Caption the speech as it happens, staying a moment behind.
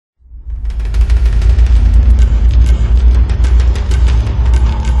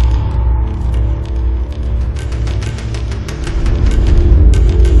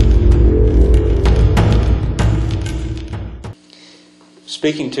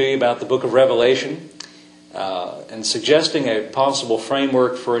speaking to you about the book of Revelation and suggesting a possible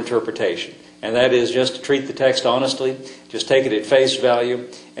framework for interpretation. And that is just to treat the text honestly, just take it at face value,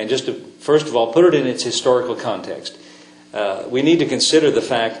 and just to, first of all, put it in its historical context. We need to consider the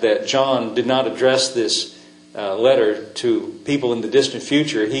fact that John did not address this letter to people in the distant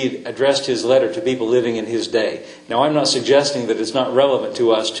future. He addressed his letter to people living in his day. Now, I'm not suggesting that it's not relevant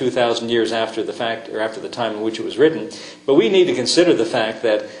to us 2,000 years after the fact, or after the time in which it was written, but we need to consider the fact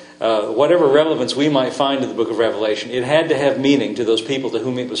that whatever relevance we might find in the book of Revelation, it had to have meaning to those people to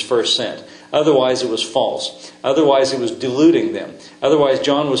whom it was first sent. Otherwise, it was false. Otherwise, it was deluding them. Otherwise,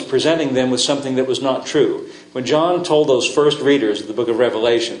 John was presenting them with something that was not true. When John told those first readers of the book of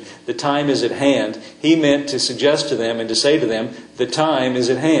Revelation, the time is at hand, he meant to suggest to them and to say to them, the time is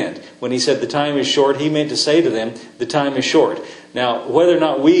at hand. When he said the time is short, he meant to say to them, the time is short. Now, whether or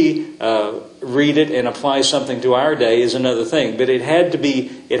not we read it and apply something to our day is another thing, but it had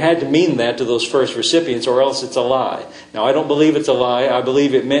to mean that to those first recipients, or else it's a lie. Now, I don't believe it's a lie. I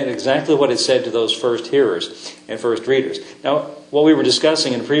believe it meant exactly what it said to those first hearers and first readers. Now, what we were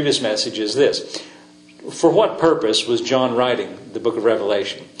discussing in a previous message is this. For what purpose was John writing the book of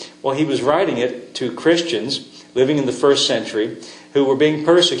Revelation? Well, he was writing it to Christians living in the first century who were being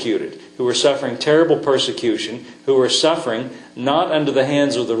persecuted, who were suffering terrible persecution, who were suffering not under the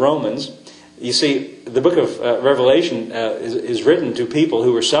hands of the Romans. You see, the book of Revelation is written to people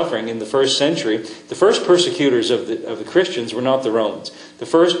who were suffering in the first century. The first persecutors of the Christians were not the Romans. The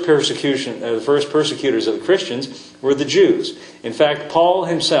first persecutors of the Christians were the Jews. In fact, Paul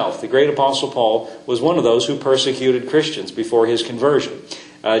himself, the great apostle Paul, was one of those who persecuted Christians before his conversion.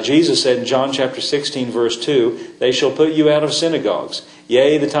 Jesus said in John chapter 16, verse 2, "They shall put you out of synagogues.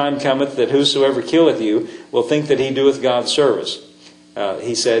 Yea, the time cometh that whosoever killeth you will think that he doeth God service."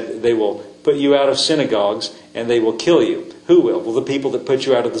 He said, they will put you out of synagogues and they will kill you. Who will? Well, the people that put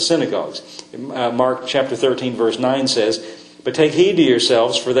you out of the synagogues. Mark chapter 13, verse 9 says, "But take heed to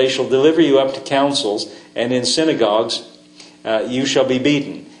yourselves, for they shall deliver you up to councils, and in synagogues you shall be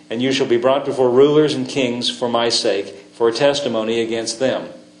beaten, and you shall be brought before rulers and kings for my sake, for a testimony against them."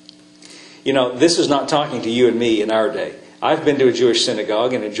 You know, this is not talking to you and me in our day. I've been to a Jewish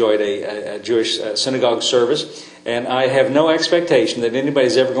synagogue and enjoyed a Jewish synagogue service, and I have no expectation that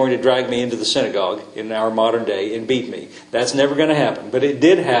anybody's ever going to drag me into the synagogue in our modern day and beat me. That's never going to happen. But it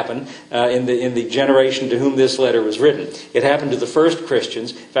did happen in the generation to whom this letter was written. It happened to the first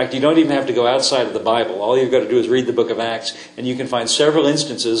Christians. In fact, you don't even have to go outside of the Bible. All you've got to do is read the book of Acts, and you can find several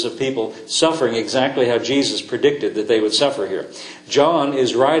instances of people suffering exactly how Jesus predicted that they would suffer here. John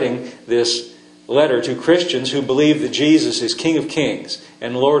is writing this letter to Christians who believe that Jesus is King of Kings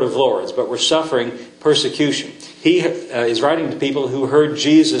and Lord of Lords, but were suffering persecution. He is writing to people who heard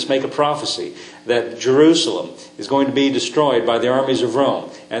Jesus make a prophecy that Jerusalem is going to be destroyed by the armies of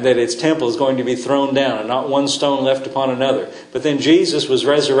Rome, and that its temple is going to be thrown down, and not one stone left upon another. But then Jesus was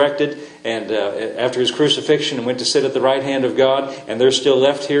resurrected, and after his crucifixion, and went to sit at the right hand of God, and they're still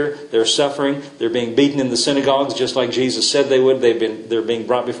left here. They're suffering. They're being beaten in the synagogues, just like Jesus said they would. They're being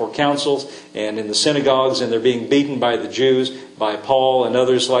brought before councils and in the synagogues, and they're being beaten by the Jews, by Paul and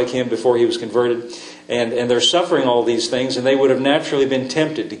others like him before he was converted. And they're suffering all these things, and they would have naturally been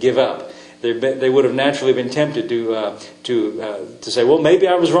tempted to give up. They would have naturally been tempted to say, well, maybe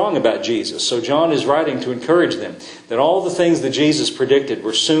I was wrong about Jesus. So John is writing to encourage them that all the things that Jesus predicted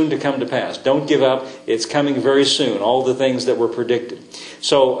were soon to come to pass. Don't give up. It's coming very soon, all the things that were predicted.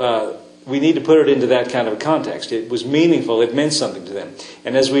 So we need to put it into that kind of a context. It was meaningful. It meant something to them.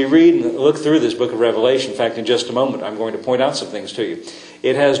 And as we read and look through this book of Revelation, in fact, in just a moment, I'm going to point out some things to you.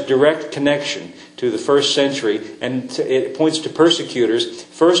 It has direct connection to the first century, and it points to persecutors.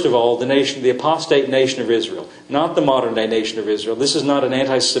 First of all, the apostate nation of Israel, not the modern day nation of Israel. This is not an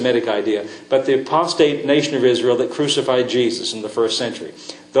anti-Semitic idea, but the apostate nation of Israel that crucified Jesus in the first century.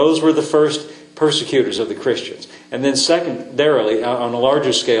 Those were the first persecutors of the Christians. And then secondarily, on a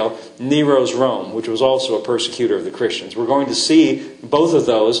larger scale, Nero's Rome, which was also a persecutor of the Christians. We're going to see both of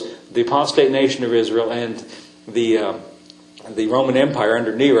those, the apostate nation of Israel and the Roman Empire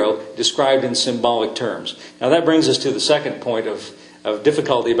under Nero, described in symbolic terms. Now that brings us to the second point of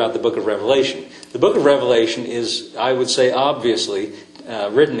difficulty about the book of Revelation. The book of Revelation is, I would say, obviously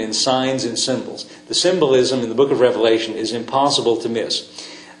written in signs and symbols. The symbolism in the book of Revelation is impossible to miss.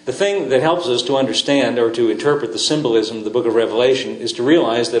 The thing that helps us to understand or to interpret the symbolism of the book of Revelation is to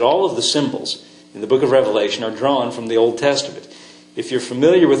realize that all of the symbols in the book of Revelation are drawn from the Old Testament. If you're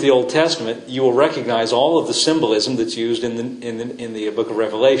familiar with the Old Testament, you will recognize all of the symbolism that's used in the book of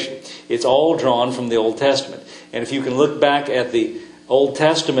Revelation. It's all drawn from the Old Testament. And if you can look back at the Old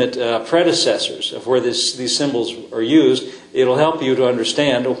Testament predecessors of where these symbols are used, it'll help you to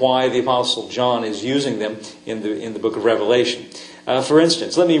understand why the Apostle John is using them in the book of Revelation. For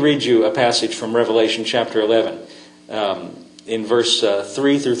instance, let me read you a passage from Revelation chapter 11. In verse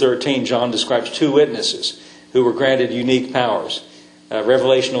 3 through 13, John describes two witnesses who were granted unique powers.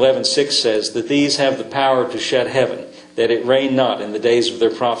 Revelation 11:6 says that these have the power to shut heaven, that it rain not in the days of their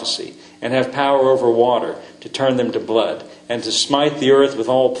prophecy, and have power over water to turn them to blood, and to smite the earth with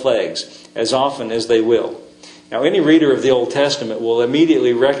all plagues, as often as they will. Now, any reader of the Old Testament will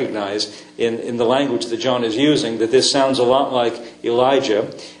immediately recognize in the language that John is using that this sounds a lot like Elijah,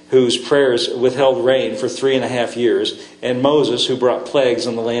 whose prayers withheld rain for 3.5 years, and Moses, who brought plagues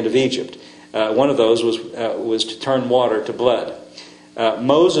on the land of Egypt. One of those was to turn water to blood.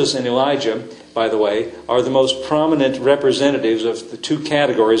 Moses and Elijah, by the way, are the most prominent representatives of the two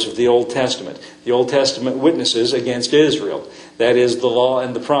categories of the Old Testament. The Old Testament witnesses against Israel, that is, the law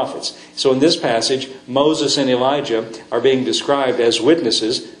and the prophets. So in this passage, Moses and Elijah are being described as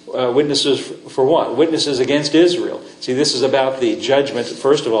witnesses. Witnesses for what? Witnesses against Israel. See, this is about the judgment,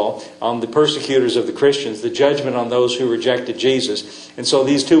 first of all, on the persecutors of the Christians, the judgment on those who rejected Jesus. And so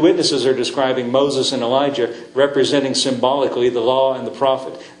these two witnesses are describing Moses and Elijah, representing symbolically the law and the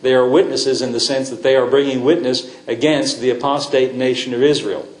prophet. They are witnesses in the sense that they are bringing witness against the apostate nation of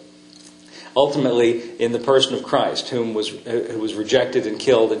Israel. Ultimately, in the person of Christ, who was rejected and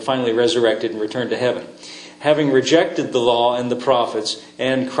killed and finally resurrected and returned to heaven. Having rejected the law and the prophets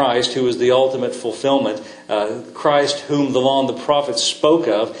and Christ, who is the ultimate fulfillment, Christ whom the law and the prophets spoke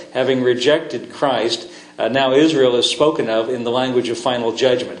of, having rejected Christ, now Israel is spoken of in the language of final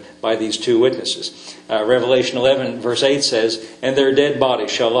judgment by these two witnesses. Revelation 11 verse 8 says, "And their dead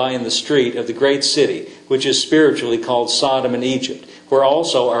bodies shall lie in the street of the great city, which is spiritually called Sodom and Egypt, where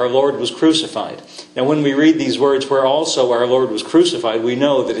also our Lord was crucified." Now when we read these words, "where also our Lord was crucified," we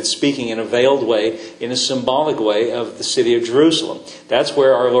know that it's speaking in a veiled way, in a symbolic way, of the city of Jerusalem. That's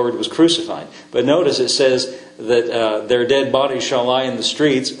where our Lord was crucified. But notice it says that their dead bodies shall lie in the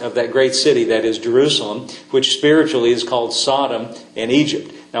streets of that great city, that is Jerusalem, which spiritually is called Sodom and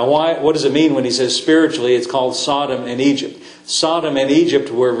Egypt. Now what does it mean when he says spiritually it's called Sodom and Egypt? Sodom and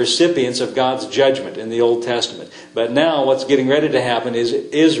Egypt were recipients of God's judgment in the Old Testament. But now what's getting ready to happen is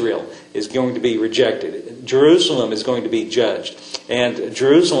Israel is going to be rejected. Jerusalem is going to be judged. And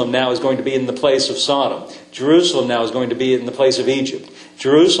Jerusalem now is going to be in the place of Sodom. Jerusalem now is going to be in the place of Egypt.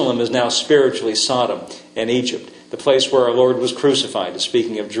 Jerusalem is now spiritually Sodom and Egypt, the place where our Lord was crucified,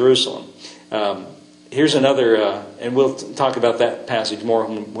 speaking of Jerusalem. Here's another, and we'll talk about that passage more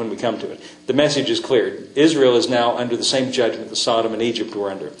when we come to it. The message is clear. Israel is now under the same judgment that Sodom and Egypt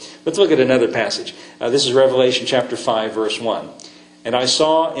were under. Let's look at another passage. This is Revelation chapter 5, verse 1. "And I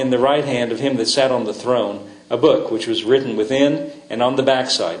saw in the right hand of him that sat on the throne a book which was written within and on the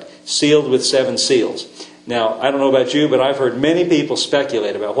backside, sealed with 7 seals." Now, I don't know about you, but I've heard many people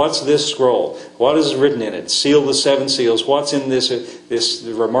speculate about what's this scroll? What is written in it? Sealed with 7 seals. What's in this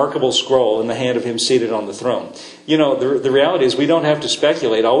remarkable scroll in the hand of him seated on the throne? You know, the reality is we don't have to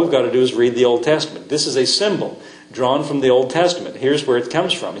speculate. All we've got to do is read the Old Testament. This is a symbol drawn from the Old Testament. Here's where it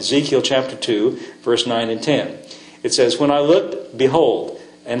comes from. Ezekiel chapter 2, verse 9 and 10. It says, "When I looked, behold,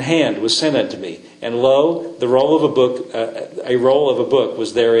 an hand was sent unto me, and lo, the roll of a book, a roll of a book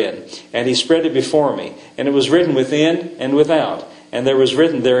was therein. And he spread it before me, and it was written within and without. And there was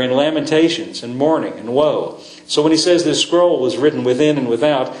written therein lamentations and mourning and woe." So when he says this scroll was written within and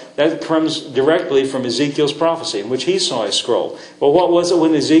without, that comes directly from Ezekiel's prophecy, in which he saw a scroll. Well, what was it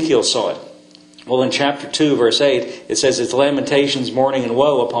when Ezekiel saw it? Well, in chapter 2, verse 8, it says it's lamentations, mourning, and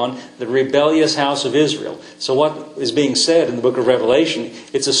woe upon the rebellious house of Israel. So what is being said in the book of Revelation,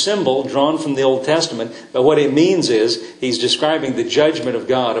 it's a symbol drawn from the Old Testament, but what it means is he's describing the judgment of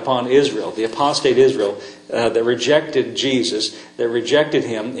God upon Israel, the apostate Israel, that rejected Jesus, that rejected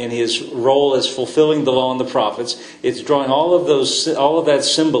him in his role as fulfilling the law and the prophets. It's drawing all of that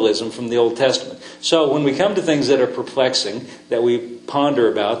symbolism from the Old Testament. So when we come to things that are perplexing, that we ponder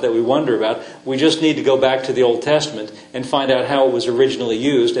about, that we wonder about, we just need to go back to the Old Testament and find out how it was originally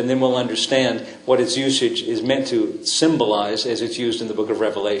used, and then we'll understand what its usage is meant to symbolize as it's used in the book of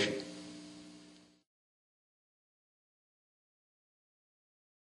Revelation.